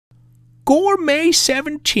Gourmet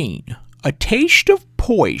 17, A Taste of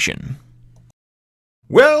Poison.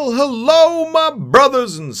 Well, hello, my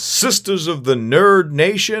brothers and sisters of the Nerd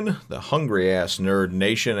Nation. The hungry-ass Nerd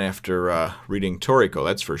Nation after reading Toriko,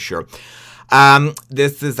 that's for sure.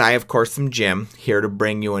 This is I, of course, am Jim, here to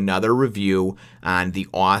bring you another review on the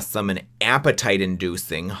awesome and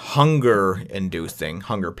appetite-inducing, hunger-inducing,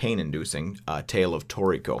 hunger-pain-inducing tale of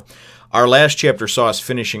Toriko. Our last chapter saw us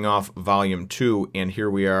finishing off Volume 2, and here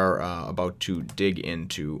we are about to dig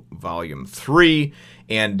into Volume 3,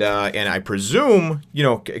 and I presume, you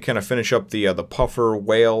know, kind of finish up the Puffer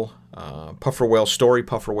Whale story,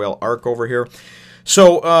 Puffer Whale arc over here.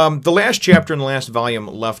 So the last chapter in the last volume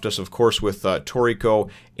left us, of course, with Toriko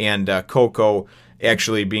and Coco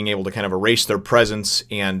actually being able to kind of erase their presence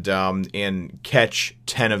and catch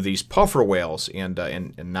 10 of these puffer whales and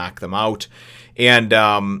knock them out, and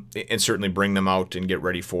certainly bring them out and get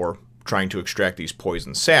ready for trying to extract these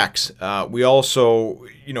poison sacs. We also,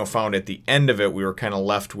 you know, found at the end of it we were kind of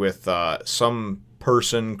left with some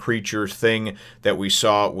person, creature, thing that we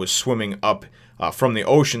saw was swimming up from the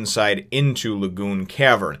ocean side into Lagoon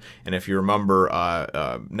Cavern. And if you remember,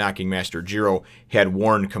 Knocking Master Jiro had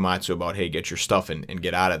warned Komatsu about, hey, get your stuff and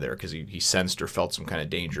get out of there, because he sensed or felt some kind of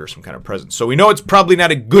danger, some kind of presence. So we know it's probably not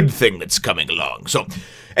a good thing that's coming along. So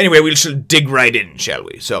anyway, we shall dig right in, shall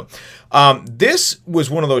we? So this was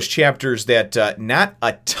one of those chapters that not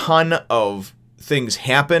a ton of things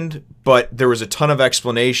happened, but there was a ton of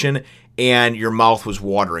explanation, and your mouth was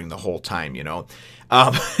watering the whole time, you know.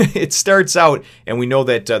 It starts out, and we know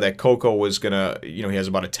that that Coco was gonna, you know, he has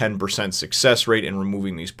about a 10% success rate in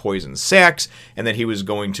removing these poison sacs, and that he was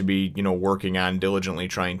going to be, you know, working on diligently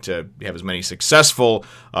trying to have as many successful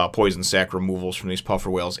poison sac removals from these puffer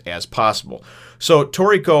whales as possible. So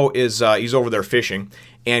Toriko is he's over there fishing,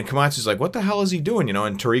 and Komatsu's like, what the hell is he doing, you know?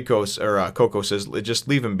 And Coco says, just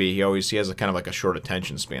leave him be. He has a kind of like a short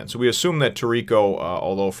attention span. So we assume that Toriko,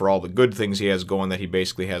 although for all the good things he has going, that he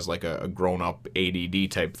basically has like a grown-up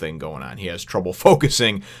ADD type thing going on. He has trouble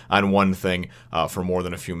focusing on one thing for more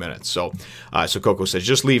than a few minutes. So Coco says,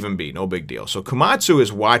 just leave him be, no big deal. So Komatsu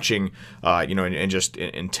is watching, you know, and just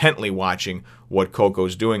intently watching what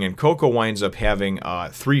Coco's doing, and Coco winds up having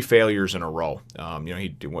 3 failures in a row. You know, he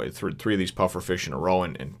did 3 of these puffer fish in a row,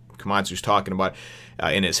 and Komatsu's talking about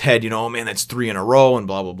in his head, you know, oh man, that's 3 in a row, and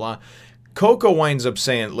blah, blah, blah. Coco winds up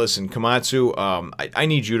saying, listen, Komatsu, I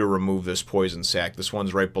need you to remove this poison sac. This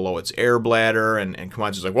one's right below its air bladder, and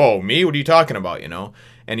Komatsu's like, whoa, me? What are you talking about, you know?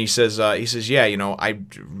 And he says, yeah, you know, I'm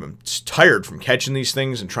tired from catching these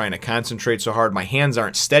things and trying to concentrate so hard. My hands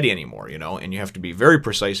aren't steady anymore, you know, and you have to be very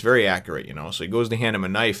precise, very accurate, you know. So he goes to hand him a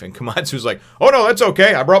knife, and Komatsu's like, oh, no, that's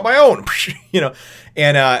okay. I brought my own, you know.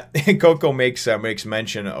 And Coco makes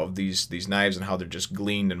mention of these knives and how they're just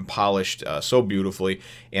gleaned and polished so beautifully,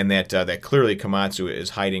 and that clearly Komatsu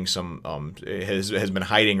is hiding some, has been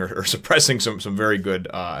hiding or suppressing some very good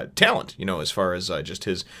talent, you know, as far as just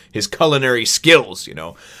his culinary skills, you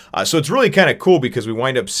know. So it's really kind of cool, because we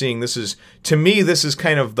wind up seeing, to me, this is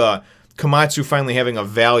kind of the Komatsu finally having a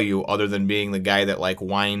value other than being the guy that like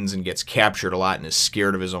whines and gets captured a lot and is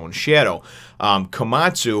scared of his own shadow.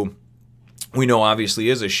 Komatsu, we know, obviously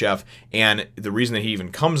is a chef, and the reason that he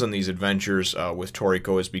even comes on these adventures with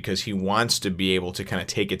Toriko is because he wants to be able to kind of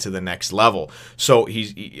take it to the next level. So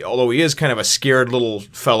although he is kind of a scared little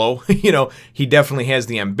fellow, you know, he definitely has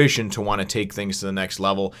the ambition to want to take things to the next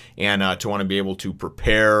level, and to want to be able to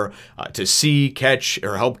prepare, to see, catch,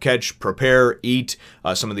 or help catch, prepare, eat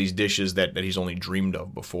some of these dishes that he's only dreamed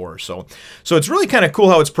of before. So it's really kind of cool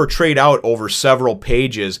how it's portrayed out over several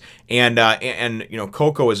pages, and you know,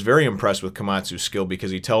 Coco is very impressed with Komatsu's skill,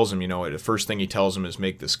 because he tells him, you know, the first thing he tells him is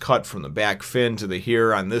make this cut from the back fin to the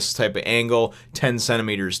here on this type of angle, 10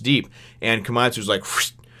 centimeters deep. And Komatsu's like,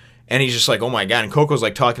 whoosh, and he's just like, oh my god. And Coco's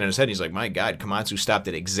like talking in his head, and he's like, my god, Komatsu stopped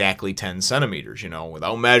at exactly 10 centimeters, you know,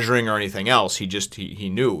 without measuring or anything else. He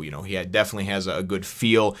knew, you know, he definitely has a good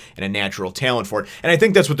feel and a natural talent for it. And I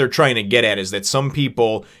think that's what they're trying to get at, is that some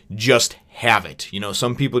people just have it. You know,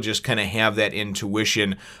 some people just kind of have that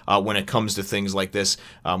intuition when it comes to things like this,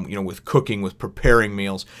 you know, with cooking, with preparing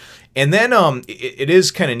meals. And then it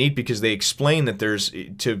is kind of neat, because they explain that there's,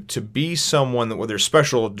 to be someone that, well, there's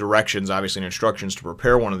special directions, obviously, and instructions to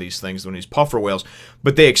prepare one of these things, one of these puffer whales,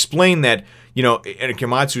 but they explain that you know, and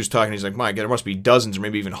Komatsu's talking, he's like, my God, there must be dozens or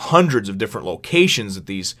maybe even hundreds of different locations that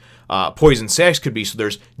these poison sacks could be. So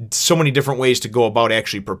there's so many different ways to go about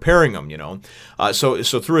actually preparing them, you know. So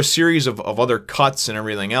through a series of other cuts and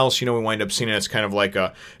everything else, you know, we wind up seeing it as kind of like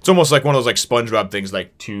it's almost like one of those like SpongeBob things,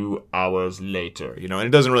 like 2 hours later, you know. And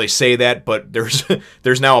it doesn't really say that, but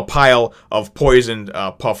there's now a pile of poisoned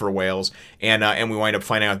puffer whales, and we wind up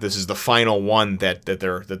finding out this is the final one that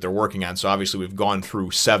they're working on. So obviously we've gone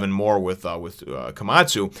through 7 more with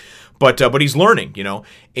Komatsu, but he's learning, you know,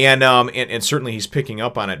 and certainly he's picking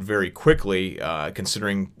up on it very quickly,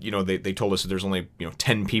 considering, you know, they told us that there's only, you know,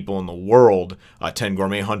 10 people in the world, 10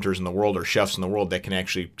 gourmet hunters in the world or chefs in the world that can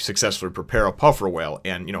actually successfully prepare a puffer whale,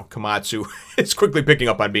 and, you know, Komatsu is quickly picking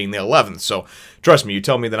up on being the 11th. So trust me, you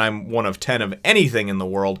tell me that I'm one of 10 of anything in the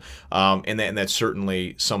world, and that's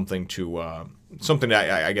certainly something to something that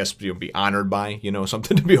I guess, you know, be honored by, you know,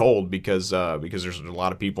 something to behold, because there's a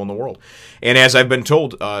lot of people in the world. And as I've been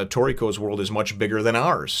told, Toriko's world is much bigger than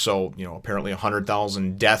ours. So, you know, apparently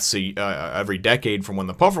 100,000 deaths every decade from when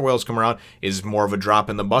the puffer whales come around is more of a drop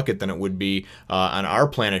in the bucket than it would be on our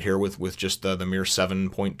planet here with just the mere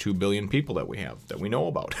 7.2 billion people that we have, that we know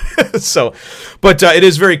about. So, but it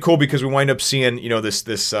is very cool because we wind up seeing, you know,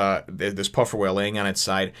 this puffer whale laying on its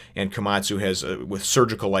side, and Komatsu has, with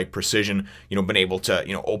surgical-like precision, you know, been able to,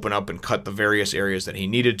 you know, open up and cut the various areas that he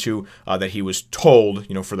needed to, that he was told,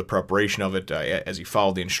 you know, for the preparation of it, as he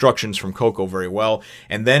followed the instructions from Coco very well.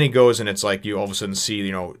 And then he goes, and it's like you all of a sudden see,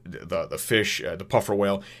 you know, the fish, the puffer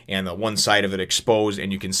whale, and the one side of it exposed,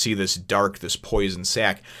 and you can see this poison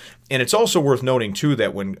sac. And it's also worth noting, too,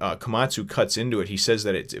 that when Komatsu cuts into it, he says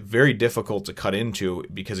that it's very difficult to cut into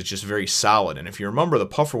because it's just very solid. And if you remember, the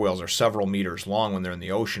puffer whales are several meters long when they're in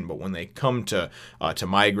the ocean, but when they come to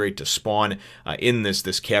migrate, to spawn in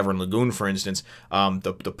this cavern lagoon, for instance,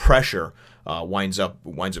 the pressure winds up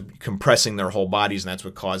compressing their whole bodies, and that's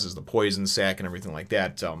what causes the poison sac and everything like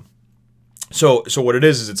that. So what it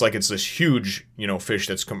is it's like it's this huge, you know, fish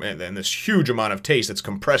that's and this huge amount of taste that's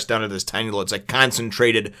compressed down to this tiny little, it's like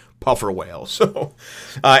concentrated puffer whale. So,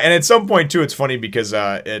 and at some point too, it's funny because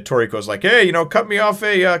Toriko's like, hey, you know, cut me off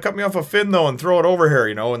a fin though and throw it over here,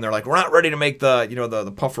 you know, and they're like, we're not ready to make the, you know,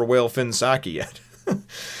 the puffer whale fin sake yet.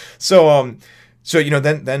 So, you know,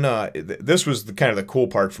 then this was kind of the cool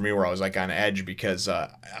part for me, where I was like on edge, because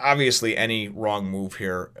obviously any wrong move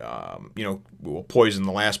here, you know, will poison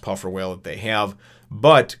the last puffer whale that they have.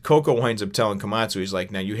 But Coco winds up telling Komatsu, he's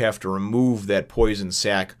like, now you have to remove that poison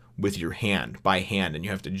sac with your hand, by hand, and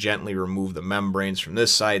you have to gently remove the membranes from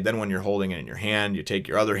this side. Then when you're holding it in your hand, you take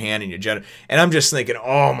your other hand and you gently, and I'm just thinking,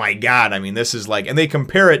 oh my God, I mean, this is like, and they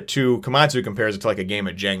compare it to, Komatsu compares it to like a game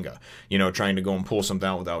of Jenga, you know, trying to go and pull something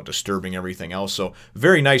out without disturbing everything else. So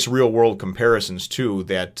very nice real world comparisons too,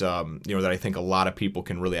 that, you know, that I think a lot of people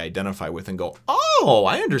can really identify with and go, oh,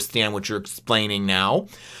 I understand what you're explaining now.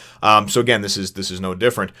 So again, this is no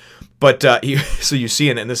different. But so you see,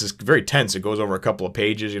 and this is very tense. It goes over a couple of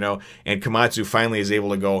pages, you know, and Komatsu finally is able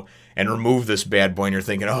to go and remove this bad boy, and you're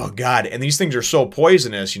thinking, oh God. And these things are so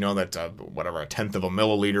poisonous, you know, that whatever, 1/10 of a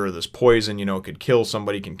milliliter of this poison, you know, could kill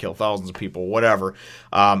somebody, can kill thousands of people, whatever.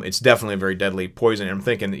 It's definitely a very deadly poison. And I'm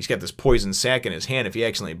thinking, he's got this poison sac in his hand. If he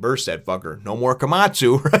accidentally bursts that fucker, no more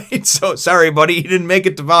Komatsu, right? So sorry, buddy, he didn't make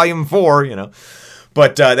it to volume 4, you know.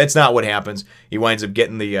 But that's not what happens. He winds up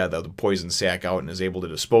getting the poison sac out and is able to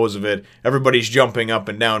dispose of it. Everybody's jumping up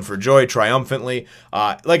and down for joy triumphantly.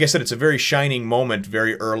 Like I said, it's a very shining moment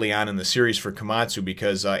very early on in the series for Komatsu,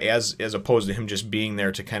 because as opposed to him just being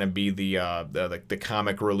there to kind of be the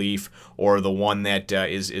comic relief, or the one that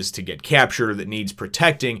is to get captured, that needs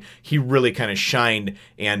protecting, he really kind of shined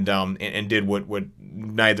and did what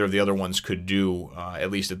neither of the other ones could do, at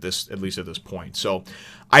least at this point. So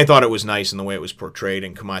I thought it was nice in the way it was portrayed,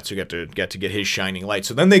 and Komatsu got to get his shining light.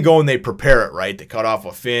 So then they go and they prepare it, right? They cut off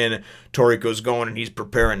a fin. Toriko's going and he's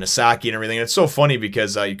preparing the sake and everything. And it's so funny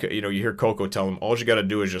because you hear Coco tell him all you got to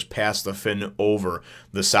do is just pass the fin over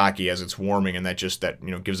the sake as it's warming, and that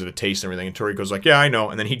gives it a taste and everything. And Toriko's like, yeah, I know.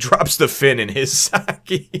 And then he drops the fin in his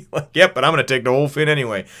sake. Like, yep, but I'm gonna take the whole fin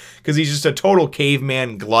anyway, because he's just a total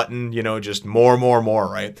caveman glutton. You know, just more,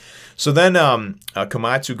 right? So then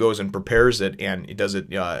Komatsu goes and prepares it, and he does it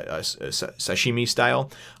sashimi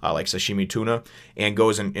style, like sashimi tuna, and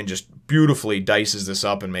goes and just beautifully dices this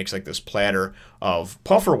up and makes like this platter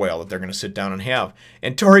Puffer Whale that they're going to sit down and have.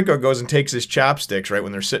 And Toriko goes and takes his chopsticks, right,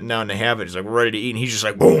 when they're sitting down to have it. He's like, we're ready to eat. And he's just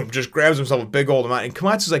like, boom, just grabs himself a big old amount. And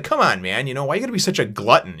Komatsu's like, come on, man, you know, why you got to be such a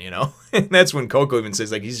glutton, you know? And that's when Coco even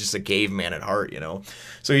says, like, he's just a caveman at heart, you know?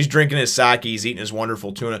 So he's drinking his sake, he's eating his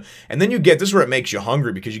wonderful tuna. And then you get, this is where it makes you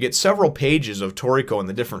hungry, because you get several pages of Toriko and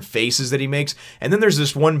the different faces that he makes. And then there's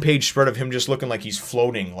this one-page spread of him just looking like he's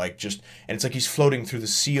floating, like just, and it's like he's floating through the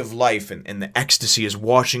sea of life, and the ecstasy is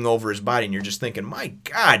washing over his body, and you're just thinking, my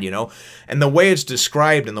God, you know? And the way it's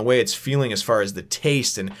described and the way it's feeling as far as the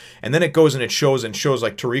taste, and then it goes and it shows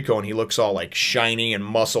like Toriko, and he looks all like shiny and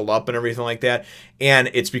muscled up and everything like that.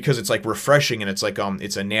 And it's because it's like refreshing, and it's like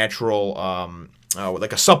it's a natural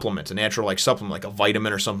like a supplement, a natural like supplement, like a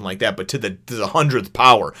vitamin or something like that, but to the 100th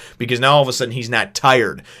power, because now all of a sudden he's not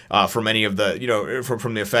tired from any of the, you know,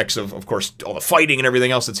 from the effects of course, all the fighting and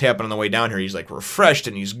everything else that's happened on the way down here. He's like refreshed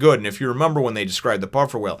and he's good. And if you remember when they described the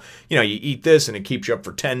puffer whale, you know, you eat this and it keeps you up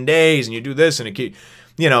for 10 days, and you do this and it keeps,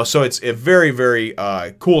 you know, so it's a very, very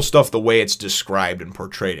cool stuff the way it's described and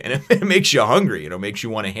portrayed. And it makes you hungry, you know, makes you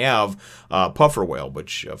want to have puffer whale,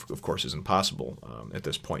 which of course is impossible at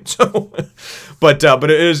this point. So, but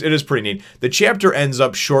it is pretty neat. The chapter ends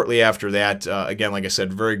up shortly after that. Again, like I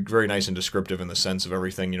said, very, very nice and descriptive in the sense of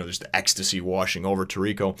everything, you know, just the ecstasy washing over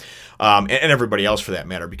Toriko, and everybody else for that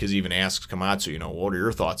matter, because he even asks Komatsu, you know, what are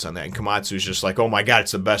your thoughts on that? And Komatsu's just like, oh my God,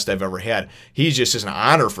 it's the best I've ever had. He's just, it's an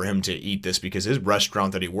honor for him to eat this, because his restaurant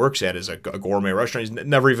that he works at is a gourmet restaurant. They've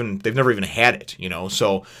never even had it, you know.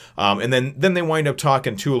 So and then they wind up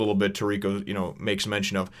talking too a little bit. Toriko, you know, makes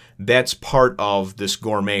mention of that's part of this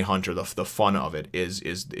gourmet hunter. The fun of it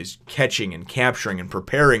is catching and capturing and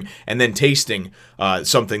preparing and then tasting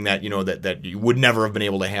something that, you know, that you would never have been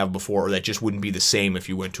able to have before, or that just wouldn't be the same if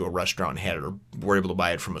you went to a restaurant and had it, or were able to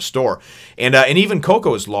buy it from a store. And even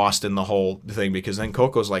Coco is lost in the whole thing, because then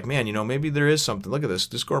Coco's like, man, you know, maybe there is something. Look at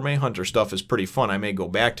this gourmet hunter stuff is pretty fun. I may go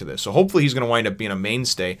back to this. So hopefully he's going to wind up being a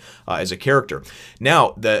mainstay as a character.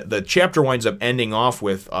 Now, the chapter winds up ending off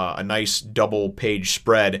with a nice double-page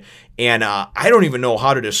spread, and I don't even know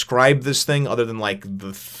how to describe this thing other than like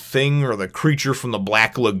the thing or the creature from the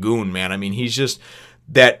Black Lagoon, man. I mean, he's just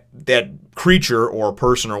that creature or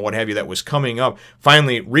person or what have you that was coming up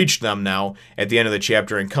finally reached them now at the end of the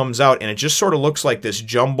chapter and comes out, and it just sort of looks like this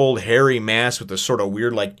jumbled hairy mass with this sort of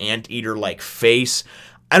weird like anteater like face.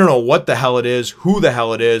 I don't know what the hell it is, who the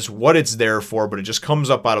hell it is, what it's there for, but it just comes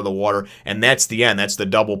up out of the water, and that's the end. That's the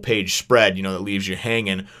double-page spread, you know, that leaves you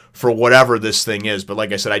hanging for whatever this thing is. But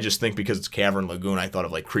like I said, I just think because it's Cavern Lagoon, I thought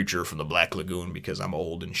of like Creature from the Black Lagoon, because I'm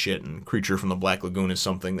old and shit, and Creature from the Black Lagoon is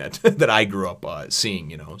something that that I grew up seeing,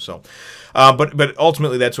 you know. So, but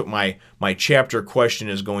ultimately, that's what my chapter question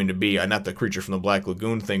is going to be. Not the Creature from the Black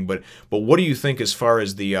Lagoon thing, but what do you think as far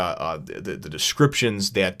as the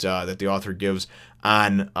descriptions that the author gives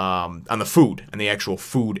on the food and the actual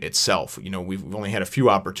food itself? You know, we've only had a few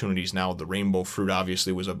opportunities now. The rainbow fruit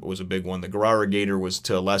obviously was a big one. The Garara gator was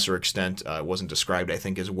to a lesser extent. It wasn't described, I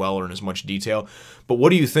think, as well or in as much detail. But what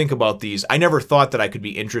do you think about these? I never thought that I could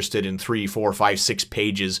be interested in 3, 4, 5, 6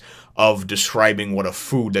 pages of describing what a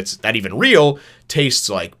food that's not even real tastes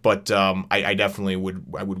like. But I definitely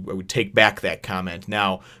would take back that comment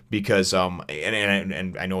now, because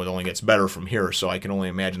and I know it only gets better from here, so I can only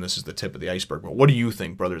imagine this is the tip of the iceberg. But what do you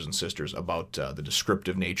think, brothers and sisters, about the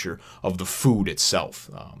descriptive nature of the food itself?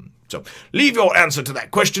 So leave your answer to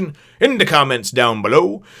that question in the comments down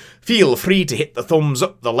below. Feel free to hit the thumbs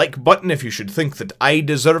up, the like button if you should think that I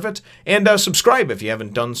deserve it, and subscribe if you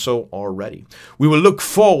haven't done so already. We will look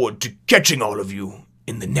forward to catching all of you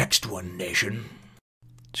in the next one, Nation.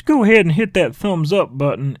 Just go ahead and hit that thumbs up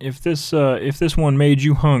button if this one made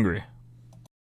you hungry.